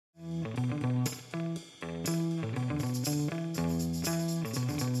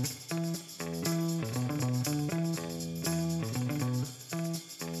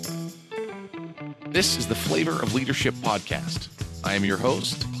This is the Flavor of Leadership podcast. I am your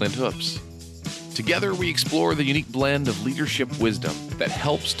host, Clint Hoops. Together, we explore the unique blend of leadership wisdom that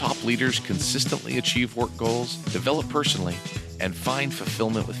helps top leaders consistently achieve work goals, develop personally, and find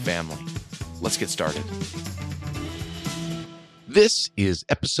fulfillment with family. Let's get started. This is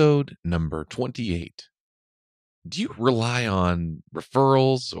episode number 28. Do you rely on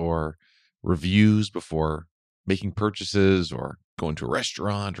referrals or reviews before making purchases or going to a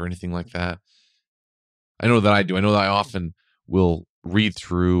restaurant or anything like that? I know that I do. I know that I often will read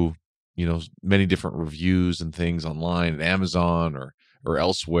through, many different reviews and things online at Amazon or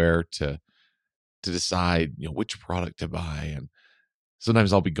elsewhere to decide, which product to buy. And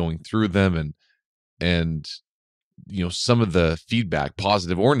sometimes I'll be going through them and some of the feedback,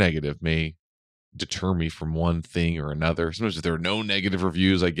 positive or negative, may deter me from one thing or another. Sometimes if there are no negative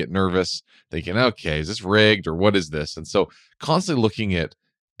reviews, I get nervous thinking, okay, is this rigged or what is this? And so constantly looking at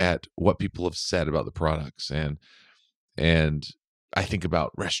what people have said about the products. And I think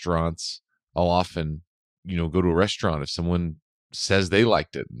about restaurants. I'll often, go to a restaurant if someone says they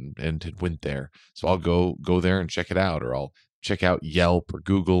liked it and went there. So I'll go there and check it out, or I'll check out Yelp or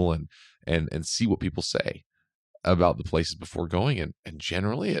Google and see what people say about the places before going. And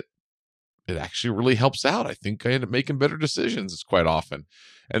generally it actually really helps out. I think I end up making better decisions quite often.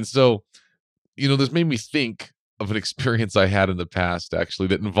 And so, this made me think of an experience I had in the past, actually,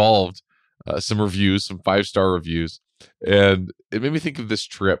 that involved some reviews, some 5-star reviews. And it made me think of this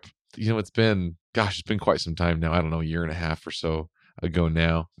trip. It's been quite some time now. I don't know, a year and a half or so ago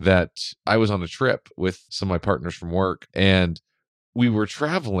now, that I was on a trip with some of my partners from work, and we were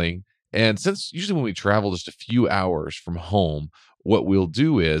traveling. And since usually when we travel just a few hours from home, what we'll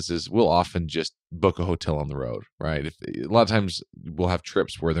do is we'll often just book a hotel on the road, right? A lot of times we'll have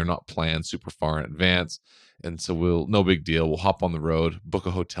trips where they're not planned super far in advance. And so no big deal. We'll hop on the road, book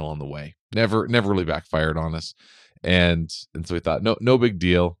a hotel on the way. Never really backfired on us. And so we thought, no big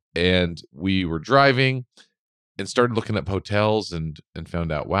deal. And we were driving and started looking up hotels and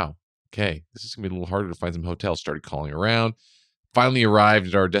found out, wow, okay, this is gonna be a little harder to find some hotels. Started calling around, finally arrived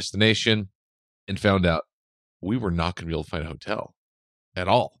at our destination and found out we were not going to be able to find a hotel at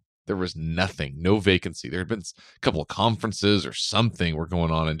all. There was nothing, no vacancy. There had been a couple of conferences or something were going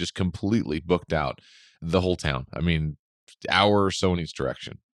on and just completely booked out the whole town. I mean, hour or so in each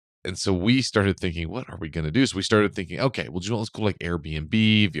direction. And so we started thinking, what are we going to do? So we started thinking, okay, well, let's go like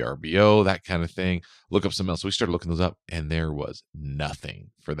Airbnb, VRBO, that kind of thing. Look up something else. So we started looking those up, and there was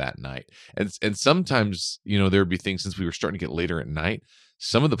nothing for that night. And sometimes, there'd be things, since we were starting to get later at night,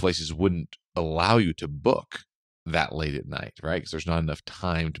 some of the places wouldn't allow you to book that late at night, right? Because there's not enough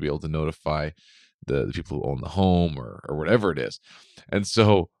time to be able to notify the people who own the home or whatever it is. And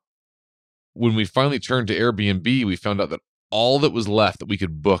so when we finally turned to Airbnb, we found out that all that was left that we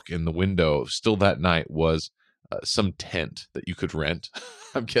could book in the window still that night was some tent that you could rent.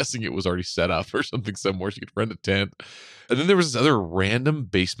 I'm guessing it was already set up or something somewhere, so you could rent a tent. And then there was this other random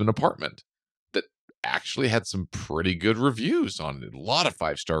basement apartment that actually had some pretty good reviews on it, a lot of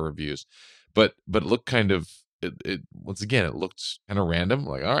 5-star reviews, but it looked kind of, once again, it looked kind of random.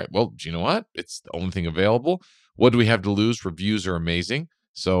 Like, all right, well, do you know what? It's the only thing available. What do we have to lose? Reviews are amazing.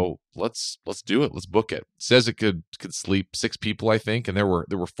 So let's do it. Let's book it. It says it could sleep 6 people, I think, and there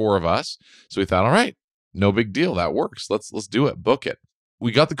were 4 of us. So we thought, all right, no big deal. That works. Let's do it. Book it.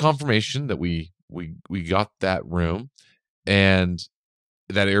 We got the confirmation that we got that room and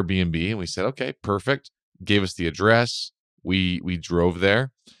that Airbnb, and we said, okay, perfect. Gave us the address. We drove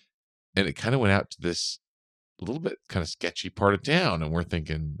there, and it kind of went out to this a little bit kind of sketchy part of town, and we're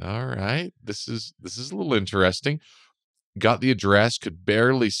thinking, all right, this is a little interesting. Got the address, could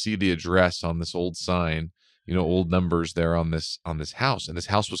barely see the address on this old sign, old numbers there on this house. And this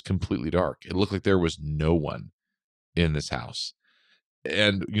house was completely dark. It looked like there was no one in this house.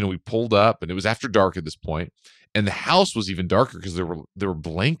 And, we pulled up, and it was after dark at this point, and the house was even darker because there were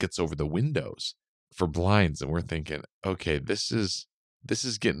blankets over the windows for blinds. And we're thinking, okay, this is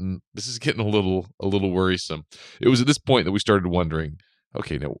getting a little worrisome. It was at this point that we started wondering,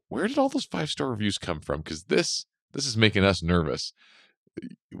 okay, now where did all those 5-star reviews come from? Because this is making us nervous.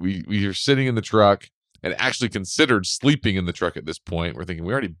 We are sitting in the truck and actually considered sleeping in the truck at this point. We're thinking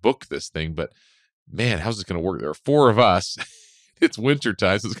we already booked this thing, but man, how's this going to work? There are 4 of us. It's winter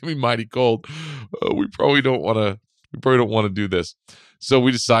time, so it's going to be mighty cold. We probably don't want to do this. So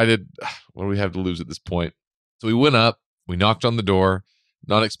we decided, what do we have to lose at this point? So we went up, we knocked on the door,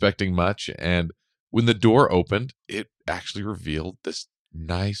 not expecting much. And when the door opened, it actually revealed this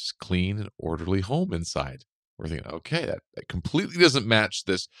nice, clean, and orderly home inside. We're thinking, okay, that completely doesn't match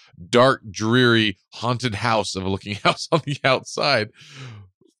this dark, dreary, haunted house of a looking house on the outside.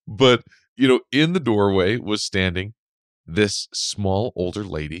 But, In the doorway was standing this small older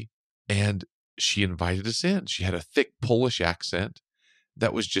lady, and she invited us in. She had a thick Polish accent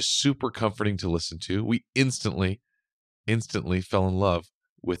that was just super comforting to listen to. We instantly fell in love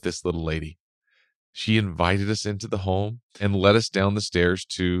with this little lady. She invited us into the home and led us down the stairs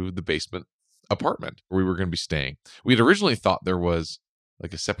to the basement apartment where we were going to be staying. We had originally thought there was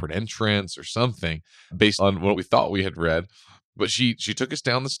like a separate entrance or something based on what we thought we had read. But she took us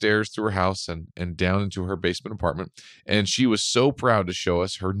down the stairs through her house and down into her basement apartment. And she was so proud to show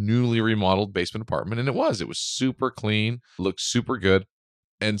us her newly remodeled basement apartment. And it was super clean, looked super good.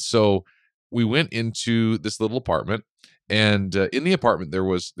 And so we went into this little apartment, and in the apartment there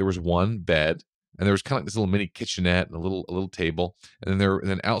was one bed, and there was kind of like this little mini kitchenette and a little table, and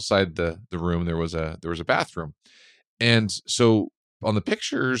then outside the room there was a bathroom. And so on the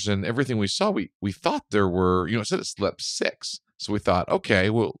pictures and everything we saw, we thought there were, it said it slept 6. So we thought, okay,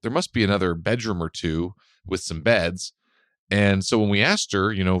 well, there must be another bedroom or two with some beds. And so when we asked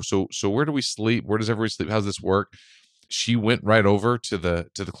her, so where do we sleep? Where does everybody sleep? How does this work? She went right over to the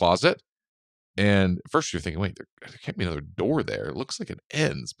closet. And at first you're thinking, wait, there can't be another door there. It looks like it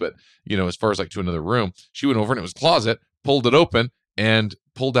ends. But, as far as like to another room, she went over and it was a closet, pulled it open, and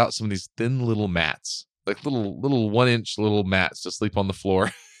pulled out some of these thin little mats, like little 1-inch little mats to sleep on the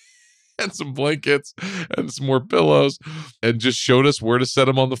floor, and some blankets and some more pillows, and just showed us where to set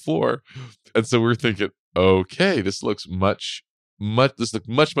them on the floor. And so we were thinking, okay, this looks much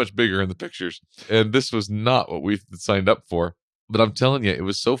bigger in the pictures. And this was not what we signed up for. But I'm telling you, it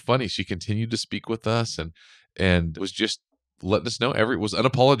was so funny. She continued to speak with us and was just letting us know was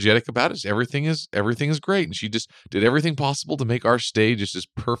unapologetic about it. Everything is great. And she just did everything possible to make our stay just as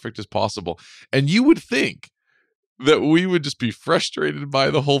perfect as possible. And you would think that we would just be frustrated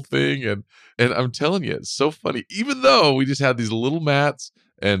by the whole thing. And I'm telling you, it's so funny. Even though we just had these little mats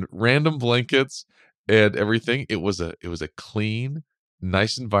and random blankets and everything, it was a clean,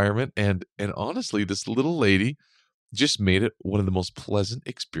 nice environment. And honestly, this little lady just made it one of the most pleasant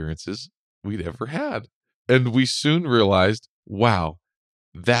experiences we'd ever had. And we soon realized, wow,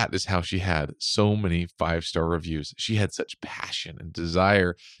 that is how she had so many 5-star reviews. She had such passion and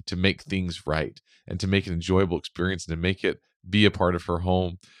desire to make things right and to make an enjoyable experience and to make it be a part of her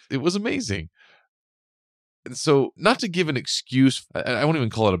home. It was amazing. And so, not to give an excuse, I won't even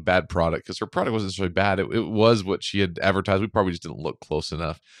call it a bad product because her product wasn't necessarily bad. It was what she had advertised. We probably just didn't look close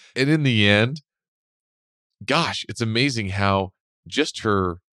enough. And in the end, gosh, it's amazing how just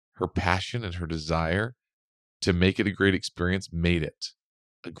her passion and her desire to make it a great experience made it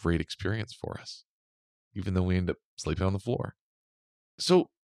a great experience for us, even though we end up sleeping on the floor. So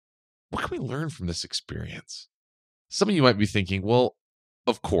what can we learn from this experience? Some of you might be thinking, well,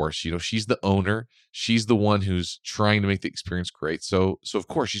 of course, she's the owner. She's the one who's trying to make the experience great. So of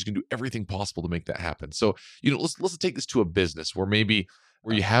course, she's going to do everything possible to make that happen. So, let's take this to a business where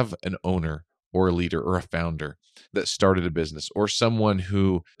you have an owner or a leader or a founder that started a business, or someone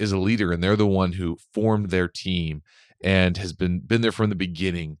who is a leader and they're the one who formed their team and has been there from the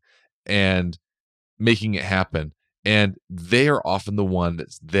beginning and making it happen. And they are often the one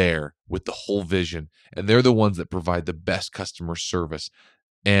that's there with the whole vision. And they're the ones that provide the best customer service.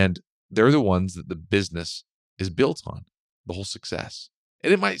 And they're the ones that the business is built on, the whole success.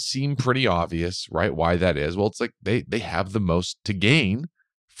 And it might seem pretty obvious, right, why that is. Well, it's like they have the most to gain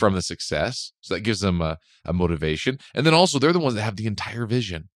from the success. So that gives them a motivation. And then also they're the ones that have the entire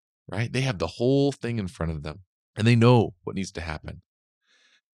vision, right? They have the whole thing in front of them and they know what needs to happen.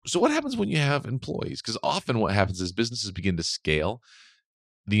 So what happens when you have employees? Because often what happens is businesses begin to scale.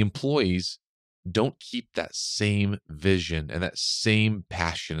 The employees don't keep that same vision and that same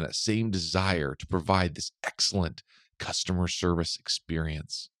passion and that same desire to provide this excellent customer service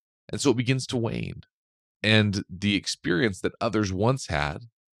experience. And so it begins to wane. And the experience that others once had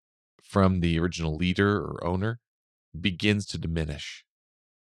from the original leader or owner begins to diminish.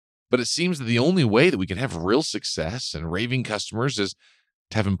 But it seems that the only way that we can have real success and raving customers is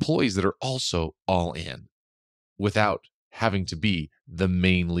to have employees that are also all in without having to be the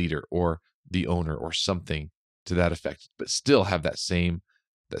main leader or the owner or something to that effect, but still have that same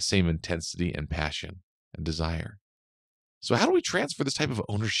intensity and passion and desire. So how do we transfer this type of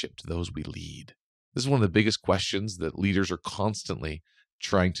ownership to those we lead? This is one of the biggest questions that leaders are constantly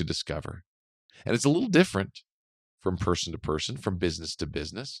trying to discover. And it's a little different from person to person, from business to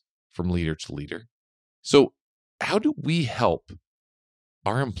business, from leader to leader. So how do we help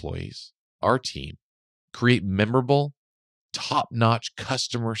our employees, our team, create memorable, top-notch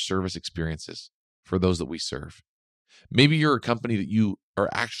customer service experiences for those that we serve? Maybe you're a company that you are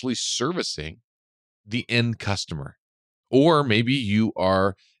actually servicing the end customer, or maybe you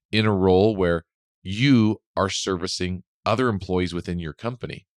are in a role where you are servicing other employees within your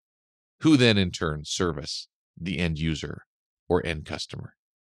company, who then in turn service the end user or end customer?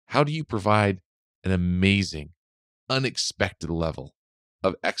 How do you provide an amazing, unexpected level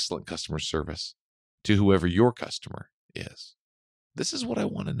of excellent customer service to whoever your customer is? This is what I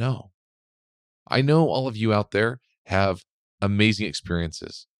want to know. I know all of you out there have amazing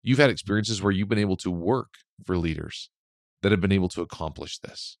experiences. You've had experiences where you've been able to work for leaders that have been able to accomplish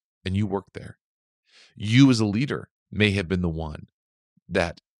this, and you work there. You as a leader may have been the one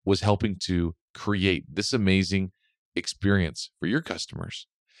that was helping to create this amazing experience for your customers,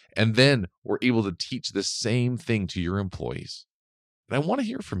 and then were able to teach the same thing to your employees. And I want to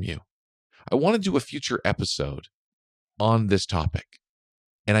hear from you. I want to do a future episode on this topic,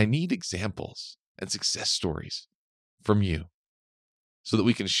 and I need examples and success stories from you so that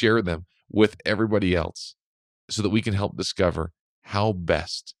we can share them with everybody else, so that we can help discover how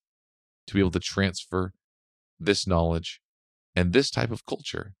best to be able to transfer this knowledge and this type of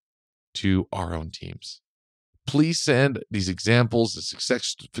culture to our own teams. Please send these examples and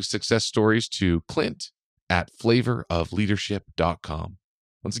success stories to Clint at flavorofleadership.com.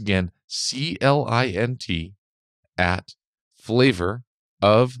 Once again, CLINT at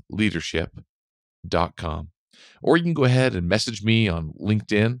flavorofleadership.com. Or you can go ahead and message me on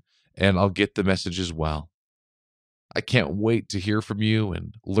LinkedIn, and I'll get the message as well. I can't wait to hear from you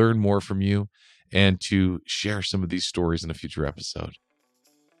and learn more from you and to share some of these stories in a future episode.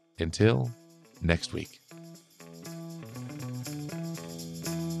 Until next week.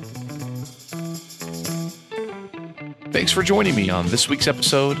 Thanks for joining me on this week's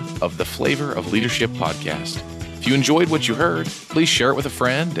episode of the Flavor of Leadership podcast. If you enjoyed what you heard, please share it with a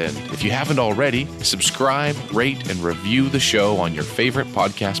friend. And if you haven't already, subscribe, rate, and review the show on your favorite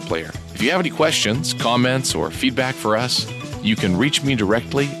podcast player. If you have any questions, comments, or feedback for us, you can reach me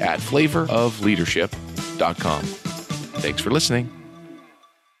directly at flavorofleadership.com. Thanks for listening.